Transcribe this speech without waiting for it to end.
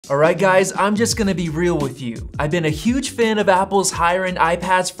Alright guys, I'm just gonna be real with you. I've been a huge fan of Apple's higher-end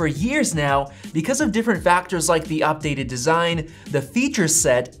iPads for years now because of different factors like the updated design, the feature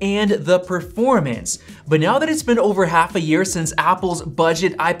set, and the performance. But now that it's been over half a year since Apple's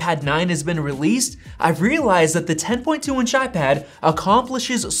budget iPad 9 has been released, I've realized that the 10.2-inch iPad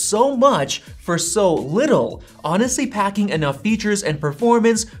accomplishes so much for so little, honestly packing enough features and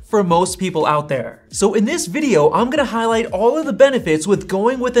performance for most people out there. So in this video, I'm gonna highlight all of the benefits with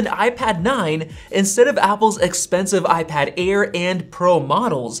going with an iPad 9 instead of Apple's expensive iPad Air and Pro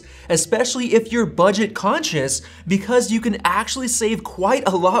models, especially if you're budget conscious, because you can actually save quite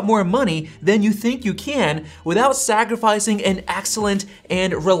a lot more money than you think you can without sacrificing an excellent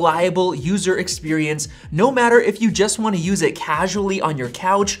and reliable user experience, no matter if you just want to use it casually on your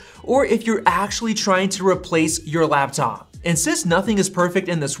couch or if you're actually trying to replace your laptop. And since nothing is perfect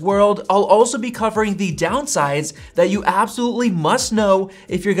in this world, I'll also be covering the downsides that you absolutely must know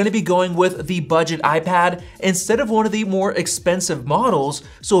if you're going to be going with the budget iPad instead of one of the more expensive models,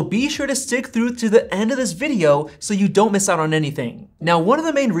 so be sure to stick through to the end of this video so you don't miss out on anything. Now, one of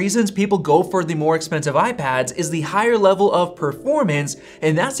the main reasons people go for the more expensive iPads is the higher level of performance,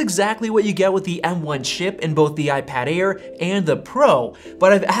 and that's exactly what you get with the M1 chip in both the iPad Air and the Pro.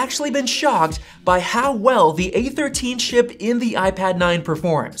 But I've actually been shocked by how well the A13 chip in the iPad 9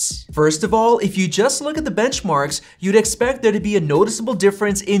 performs. First of all, if you just look at the benchmarks, you'd expect there to be a noticeable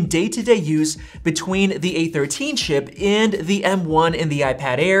difference in day-to-day use between the A13 chip and the M1 in the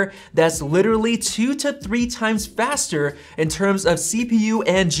iPad Air. That's literally 2 to 3 times faster in terms of CPU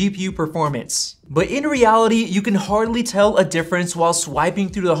and GPU performance. But in reality, you can hardly tell a difference while swiping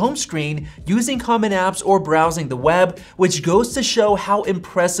through the home screen, using common apps, or browsing the web, which goes to show how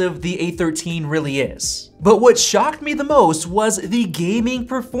impressive the A13 really is. But what shocked me the most was the gaming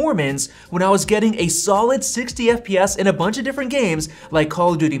performance when I was getting a solid 60 FPS in a bunch of different games like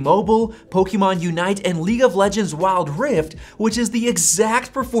Call of Duty Mobile, Pokemon Unite, and League of Legends Wild Rift, which is the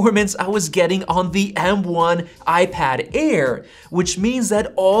exact performance I was getting on the M1 iPad Air, which means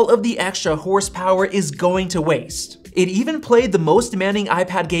that all of the extra horsepower is going to waste. It even played the most demanding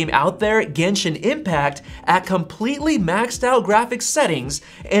iPad game out there, Genshin Impact, at completely maxed out graphics settings,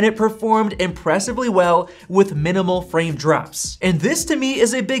 and it performed impressively well with minimal frame drops. And this to me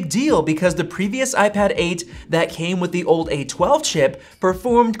is a big deal because the previous iPad 8 that came with the old A12 chip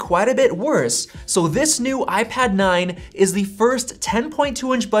performed quite a bit worse, so this new iPad 9 is the first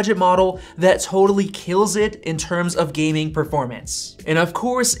 10.2-inch budget model that totally kills it in terms of gaming performance. And of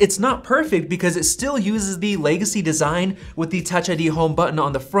course, it's not perfect because it still uses the legacy design with the Touch ID home button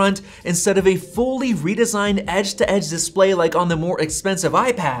on the front instead of a fully redesigned edge-to-edge display like on the more expensive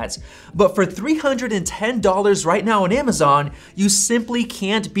iPads. But for $310 right now on Amazon, you simply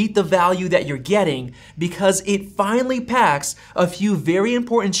can't beat the value that you're getting because it finally packs a few very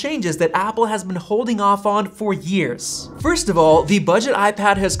important changes that Apple has been holding off on for years. First of all, the budget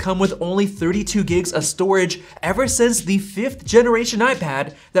iPad has come with only 32 gigs of storage ever since the 5th generation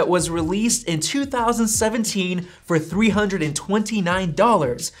iPad that was released in 2017 for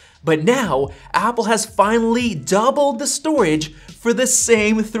 $329. But now, Apple has finally doubled the storage for the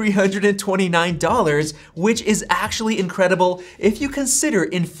same $329, which is actually incredible if you consider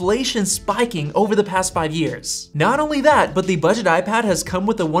inflation spiking over the past 5 years. Not only that, but the budget iPad has come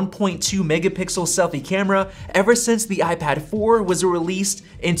with a 1.2 megapixel selfie camera ever since the iPad 4 was released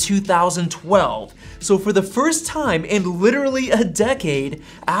in 2012. So for the first time in literally a decade,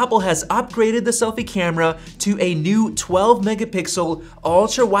 Apple has upgraded the selfie camera to a new 12 megapixel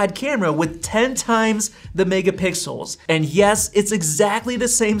ultra-wide camera with 10 times the megapixels. And yes, it's exactly the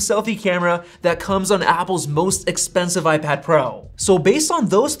same selfie camera that comes on Apple's most expensive iPad Pro. So based on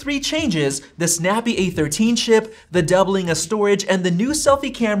those 3 changes, the snappy A13 chip, the doubling of storage, and the new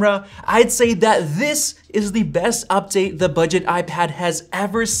selfie camera, I'd say that this is the best update the budget iPad has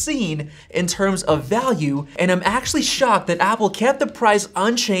ever seen in terms of value, and I'm actually shocked that Apple kept the price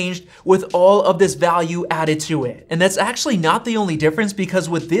unchanged with all of this value added to it. And that's actually not the only difference, because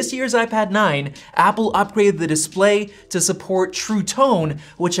with this year's iPad 9, Apple upgraded the display to support True Tone,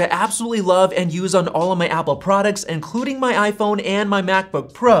 which I absolutely love and use on all of my Apple products, including my iPhone and my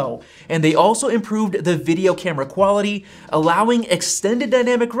MacBook Pro. And they also improved the video camera quality, allowing extended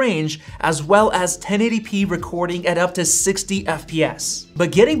dynamic range as well as 1080p recording at up to 60 FPS.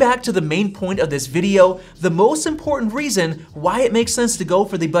 But getting back to the main point of this video, the most important reason why it makes sense to go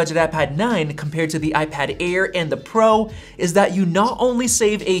for the budget iPad 9 compared to the iPad Air and the Pro is that you not only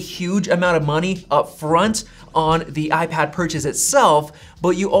save a huge amount of money up front on the iPad purchase itself,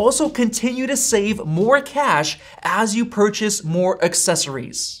 but you also continue to save more cash as you purchase more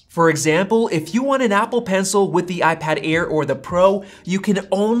accessories. For example, if you want an Apple Pencil with the iPad Air or the Pro, you can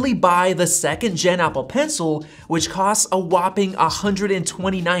only buy the 2nd gen Apple Pencil, which costs a whopping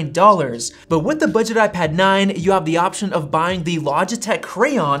 $129. But with the budget iPad 9, you have the option of buying the Logitech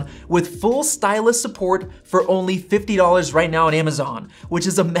Crayon with full stylus support for only $50 right now on Amazon, which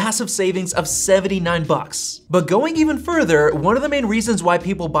is a massive savings of $79. But going even further, one of the main reasons why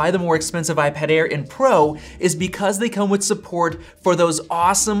people buy the more expensive iPad Air and Pro is because they come with support for those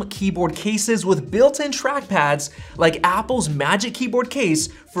awesome keyboard cases with built-in trackpads like Apple's Magic Keyboard case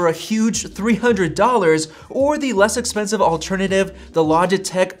for a huge $300, or the less expensive alternative, the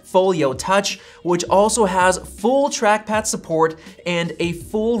Logitech Folio Touch, which also has full trackpad support and a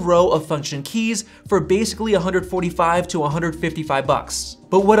full row of function keys for basically $145 to $155.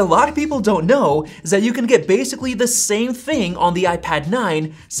 But what a lot of people don't know is that you can get basically the same thing on the iPad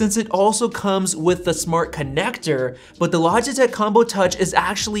 9, since it also comes with the smart connector, but the Logitech Combo Touch is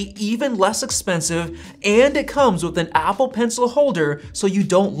actually even less expensive, and it comes with an Apple Pencil holder so you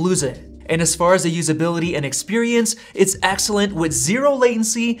don't lose it. And as far as the usability and experience, it's excellent with zero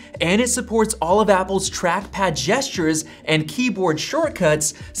latency, and it supports all of Apple's trackpad gestures and keyboard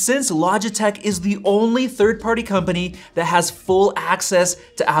shortcuts, since Logitech is the only third-party company that has full access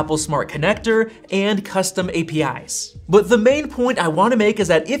to Apple's Smart Connector and custom APIs. But the main point I want to make is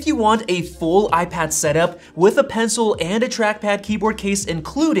that if you want a full iPad setup with a pencil and a trackpad keyboard case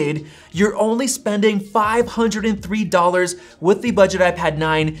included, you're only spending $503 with the budget iPad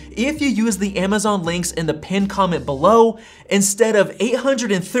 9 if you use the Amazon links in the pinned comment below, instead of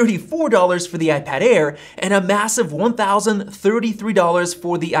 $834 for the iPad Air and a massive $1,033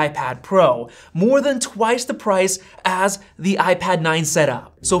 for the iPad Pro, more than twice the price as the iPad 9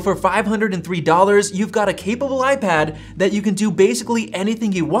 setup. So for $503, you've got a capable iPad that you can do basically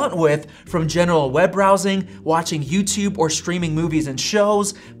anything you want with, from general web browsing, watching YouTube or streaming movies and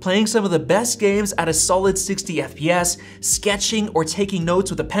shows, playing some of the best games at a solid 60 FPS, sketching or taking notes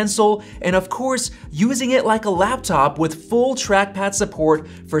with a pencil, and of course, using it like a laptop with full trackpad support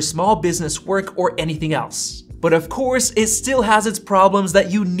for small business work or anything else. But of course, it still has its problems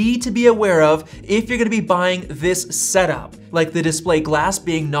that you need to be aware of if you're gonna be buying this setup, like the display glass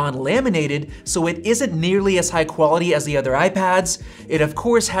being non-laminated, so it isn't nearly as high quality as the other iPads. It of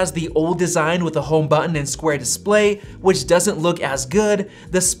course has the old design with the home button and square display, which doesn't look as good.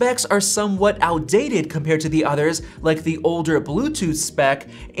 The specs are somewhat outdated compared to the others, like the older Bluetooth spec,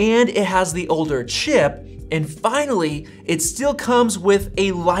 and it has the older chip. And finally, it still comes with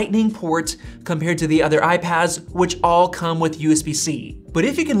a Lightning port compared to the other iPads, which all come with USB-C. But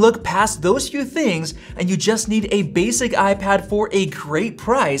if you can look past those few things and you just need a basic iPad for a great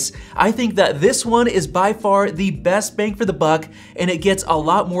price, I think that this one is by far the best bang for the buck, and it gets a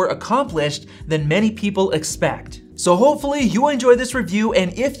lot more accomplished than many people expect. So hopefully you enjoyed this review,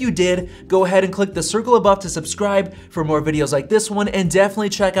 and if you did, go ahead and click the circle above to subscribe for more videos like this one, and definitely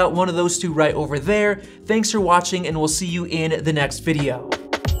check out one of those two right over there. Thanks for watching, and we'll see you in the next video.